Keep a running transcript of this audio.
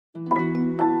Hello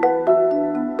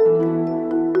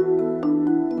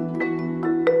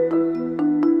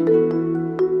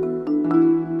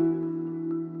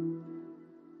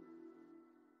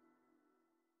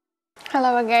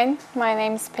again, my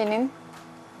name is Pelin.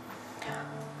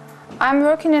 I'm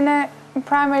working in a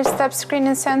primary step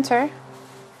screening center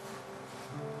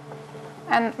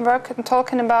and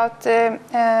talking about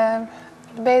the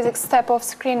basic step of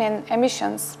screening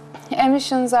emissions.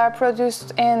 Emissions are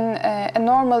produced in a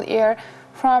normal ear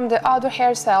from the outer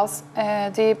hair cells,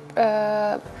 the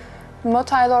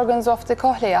motile organs of the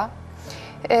cochlea.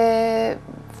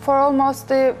 For almost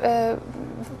the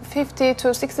 50 to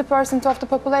 60% of the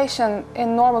population,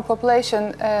 in normal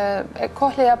population,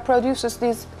 cochlea produces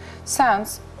these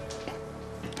sounds.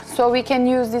 So we can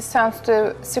use these sounds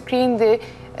to screen the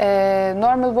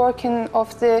normal working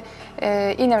of the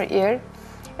inner ear.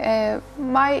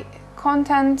 My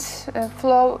content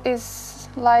flow is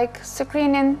like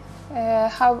screening,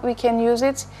 how we can use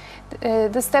it,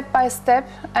 the step-by-step,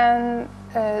 and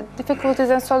difficulties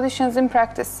and solutions in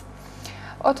practice.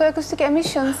 Otoacoustic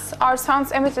emissions are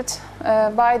sounds emitted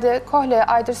by the cochlea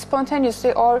either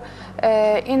spontaneously or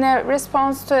in a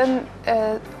response to an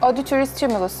auditory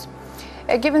stimulus.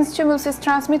 A given stimulus is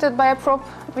transmitted by a probe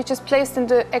which is placed in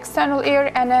the external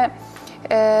ear, and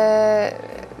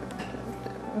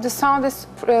the sound is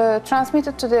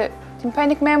transmitted to the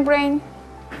tympanic membrane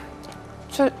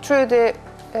through the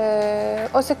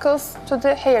ossicles to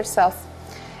the hair cells.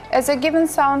 As a given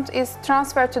sound is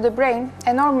transferred to the brain,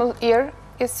 a normal ear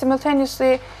is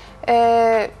simultaneously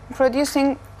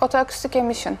producing otoacoustic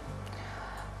emission.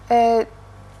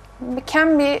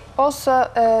 Can be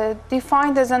also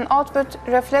defined as an outward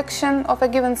reflection of a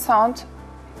given sound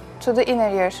to the inner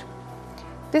ear.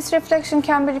 This reflection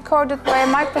can be recorded by a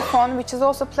microphone, which is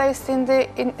also placed in the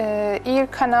ear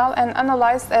canal and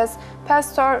analyzed as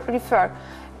pass or refer.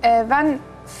 When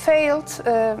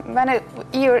an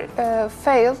ear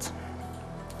failed,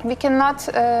 we cannot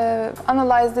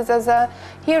analyze this as a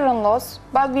hearing loss,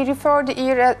 but we refer the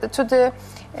ear to the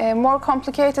more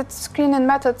complicated screening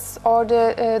methods or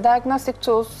the diagnostic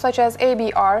tools such as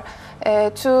ABR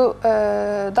to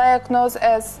diagnose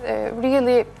as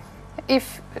really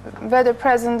whether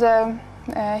present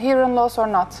hearing loss or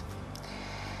not.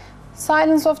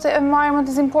 Silence of the environment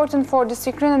is important for the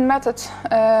screening method,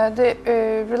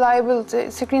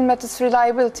 screening method's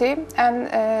reliability,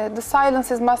 and the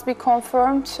silences must be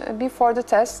confirmed before the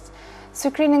test.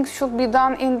 Screening should be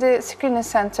done in the screening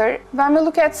center. When we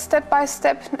look at step by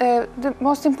step, the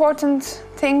most important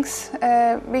things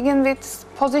begin with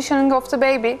positioning of the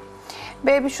baby.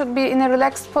 Baby should be in a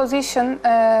relaxed position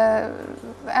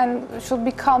and should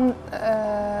become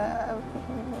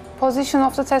position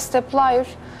of the test applier.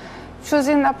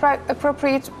 Choosing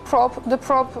appropriate probe, the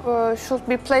probe should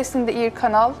be placed in the ear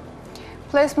canal.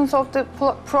 Placement of the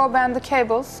probe and the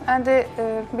cables, and the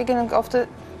beginning of the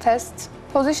test.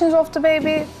 Positions of the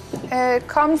baby,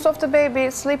 calmness of the baby,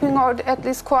 sleeping or at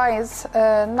least quiet,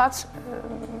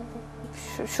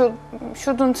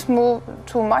 shouldn't move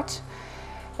too much.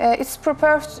 It's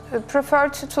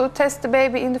preferred to test the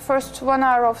baby in the first 1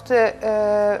 hour of the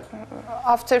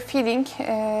after feeding,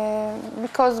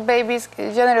 because babies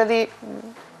generally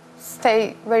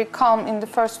stay very calm in the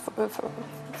first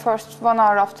 1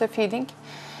 hour after feeding.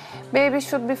 Baby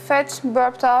should be fed,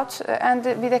 burped out, and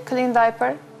with a clean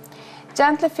diaper.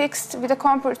 Gently fixed with a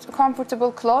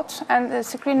comfortable cloth, and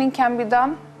screening can be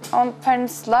done on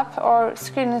parent's lap or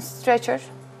screening stretcher.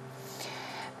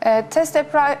 Test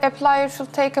applier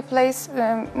should take a place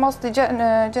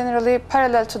generally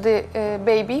parallel to the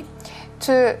baby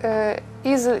to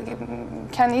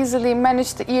easily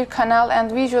manage the ear canal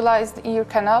and visualize the ear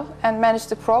canal and manage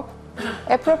the probe.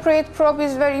 Appropriate probe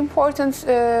is very important.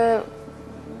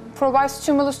 Provides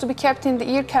stimulus to be kept in the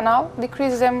ear canal,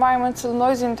 decreases environmental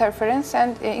noise interference,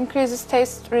 and increases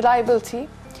taste reliability.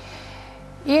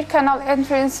 Ear canal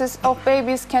entrances of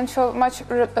babies can show much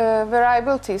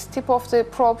variabilities. Tip of the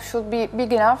probe should be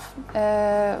big enough.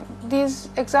 These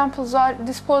examples are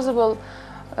disposable,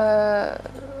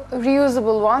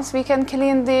 reusable ones. We can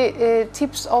clean the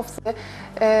tips of the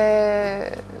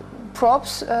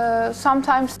probes.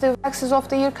 Sometimes the waxes of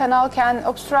the ear canal can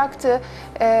obstruct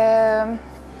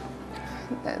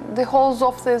the holes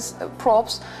of these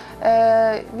probes.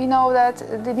 We know that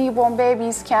the newborn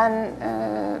babies can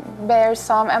bear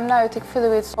some amniotic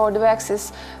fluids or the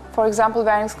waxes, for example,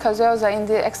 vernix caseosa in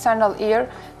the external ear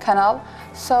canal.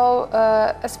 So,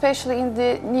 especially in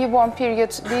the newborn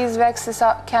period, these waxes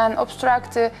can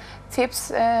obstruct the tips.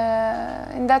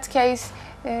 In that case,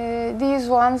 these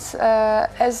ones,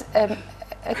 as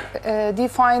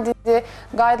defined in the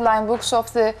guideline books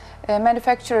of the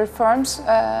manufacturer firms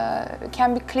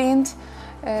can be cleaned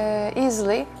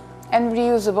easily and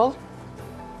reusable.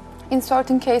 In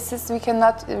certain cases, we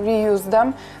cannot reuse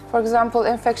them. For example,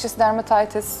 infectious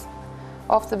dermatitis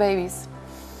of the babies.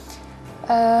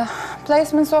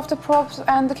 Placements of the probes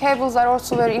and the cables are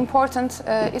also very important.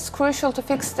 It's crucial to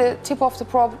fix the tip of the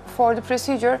probe for the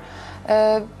procedure.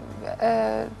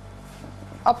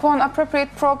 Upon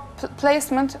appropriate probe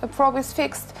placement, a probe is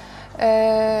fixed.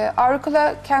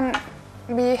 Auricula can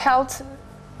be held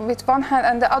with one hand,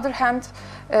 and the other hand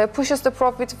pushes the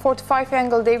probe with 45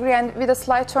 angle degree, and with a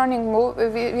slight turning move.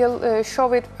 We will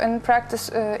show it in practice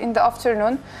in the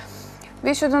afternoon.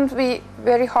 We shouldn't be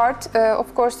very hard,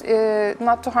 of course,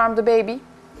 not to harm the baby.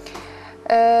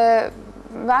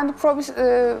 When the probe is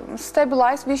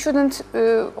stabilized, we shouldn't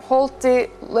hold the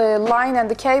line and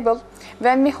the cable.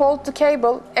 When we hold the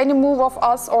cable, any move of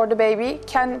us or the baby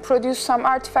can produce some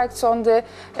artifacts on the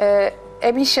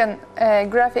emission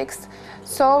graphics.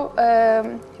 So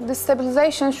the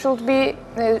stabilization should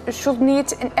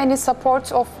need any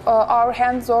support of our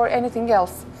hands or anything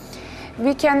else.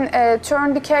 We can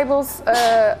turn the cables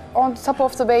on top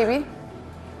of the baby.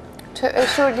 To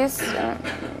assure this,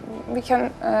 we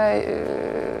can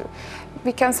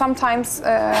sometimes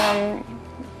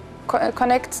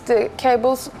connect the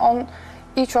cables on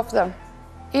each of them.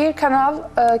 Ear canal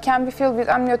can be filled with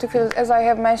amniotic fluid, as I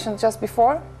have mentioned just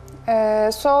before.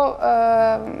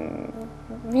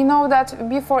 We know that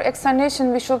before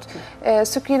externation we should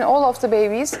screen all of the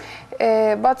babies,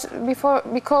 but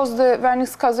because the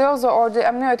vernix caseosa or the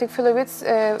amniotic fluids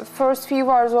first few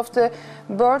hours of the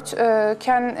birth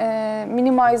can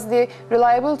minimize the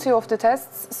reliability of the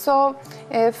tests. So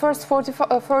first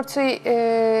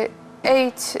 48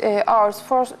 hours,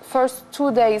 first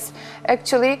 2 days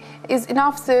actually is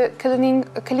enough the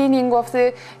cleaning of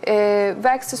the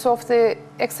waxes of the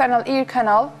external ear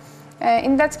canal.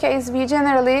 In that case, we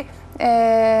generally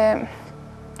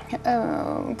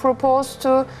propose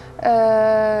to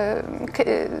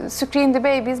screen the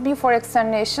babies before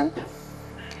externation.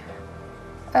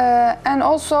 And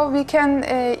also we can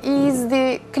ease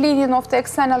the cleaning of the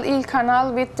external ear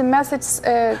canal with the message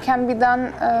can be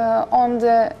done on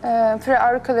the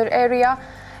preauricular area,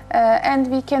 and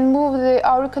we can move the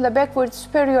auricula backwards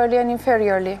superiorly and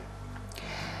inferiorly.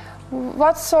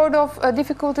 What sort of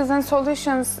difficulties and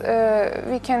solutions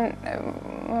we can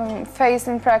face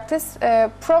in practice?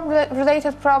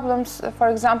 Probe-related problems, for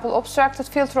example, obstructed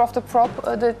filter of the probe,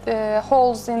 the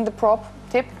holes in the probe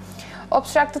tip.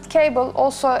 Obstructed cable,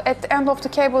 also at the end of the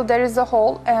cable there is a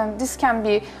hole, and this can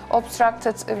be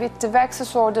obstructed with the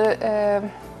waxes or the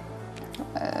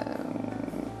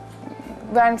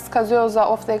vernix caseosa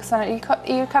of the external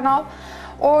ear canal.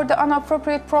 Or the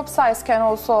inappropriate probe size can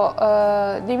also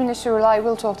diminish the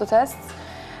reliability of the tests.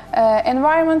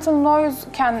 Environmental noise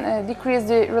can decrease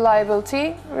the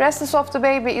reliability. Restlessness of the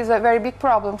baby is a very big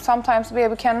problem. Sometimes the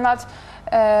baby cannot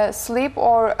sleep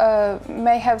or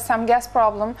may have some gas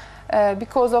problem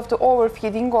because of the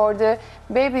overfeeding, or the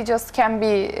baby just can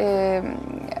be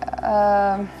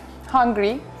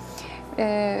hungry.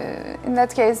 In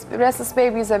that case, restless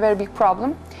baby is a very big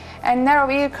problem. And narrow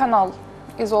ear canal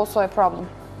is also a problem.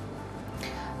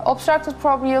 Obstructed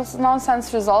probe yields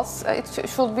nonsense results. It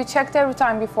should be checked every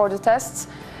time before the tests.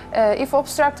 If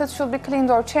obstructed, should be cleaned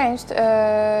or changed.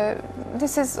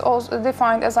 This is also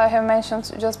defined, as I have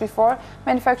mentioned just before,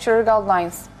 manufacturer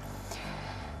guidelines.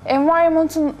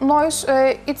 Environmental noise,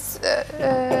 there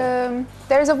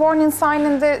is a warning sign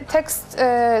in the text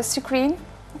screen,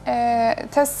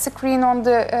 test screen on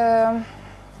the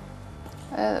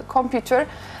computer.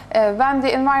 When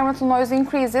the environmental noise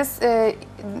increases,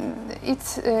 it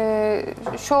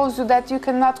shows you that you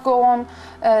cannot go on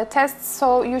tests,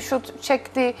 so you should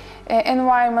check the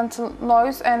environmental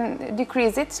noise and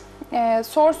decrease it.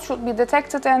 Source should be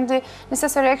detected and the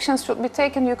necessary actions should be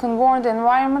taken. You can warn the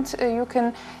environment, you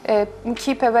can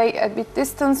keep away a bit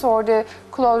distance or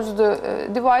close the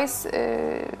device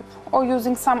or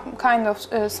using some kind of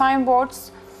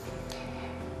signboards.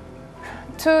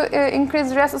 To increase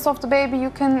the restlessness of the baby,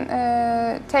 you can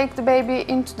take the baby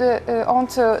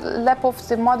onto lap of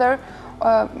the mother.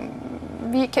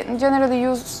 We can generally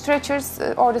use stretchers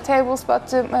or the tables, but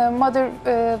the mother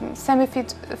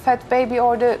semi-fed baby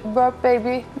or the burp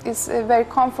baby is very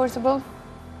comfortable.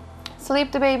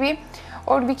 Sleep the baby,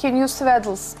 or we can use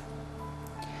swaddles.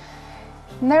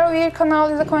 Narrow ear canal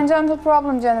is a congenital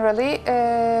problem generally.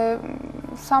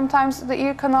 Sometimes the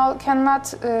ear canal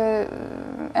cannot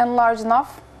enlarge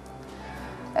enough.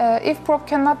 If probe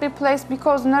cannot be placed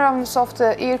because narrowness of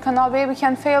the ear canal, baby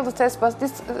can fail the test. But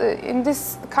in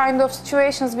this kind of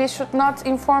situations, we should not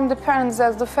inform the parents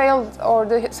as the failed or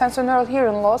the sensorineural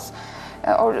hearing loss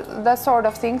or that sort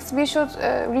of things. We should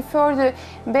refer the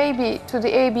baby to the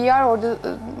ABR or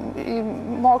the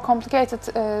more complicated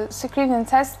screening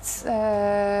tests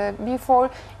before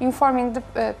informing the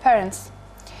parents.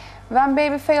 When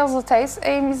baby fails the test,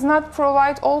 aim is not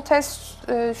provide all tests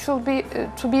should be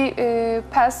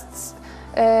passed.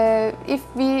 If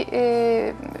we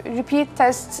repeat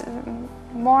tests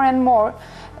more and more,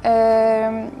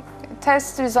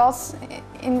 test results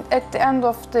at the end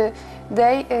of the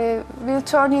day will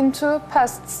turn into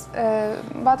passed.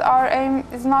 But our aim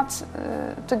is not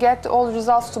to get all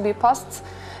results to be passed.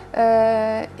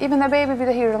 Even a baby with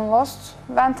a hearing loss,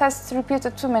 when tests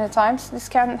repeated too many times, this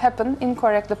can happen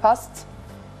incorrectly passed.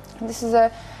 This is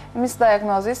a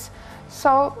misdiagnosis.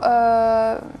 So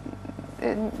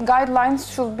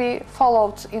guidelines should be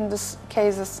followed in these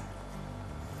cases.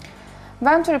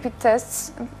 When to repeat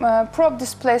tests, probe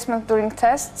displacement during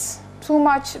tests, too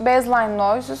much baseline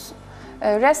noises,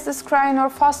 restless crying or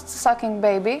fast sucking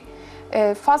baby.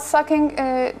 Fast sucking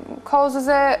causes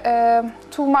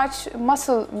too much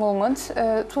muscle movement,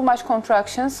 too much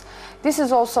contractions. This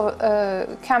is also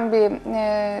can be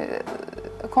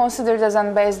considered as a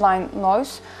baseline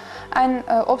noise. And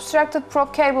obstructed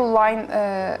probe cable line,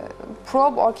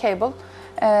 probe or cable,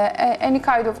 any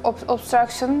kind of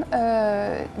obstruction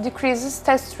decreases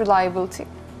test reliability.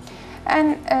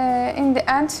 And in the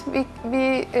end,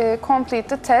 we complete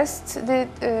the test.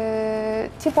 The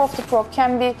tip of the probe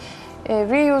can be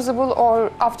reusable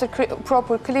or after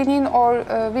proper cleaning, or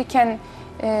we can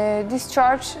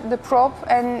discharge the probe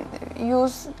and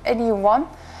use a new one.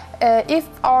 If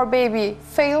our baby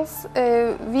fails,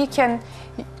 we can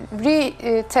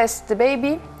retest the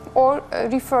baby or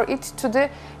refer it to the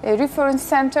reference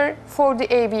center for the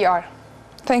ABR.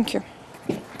 Thank you.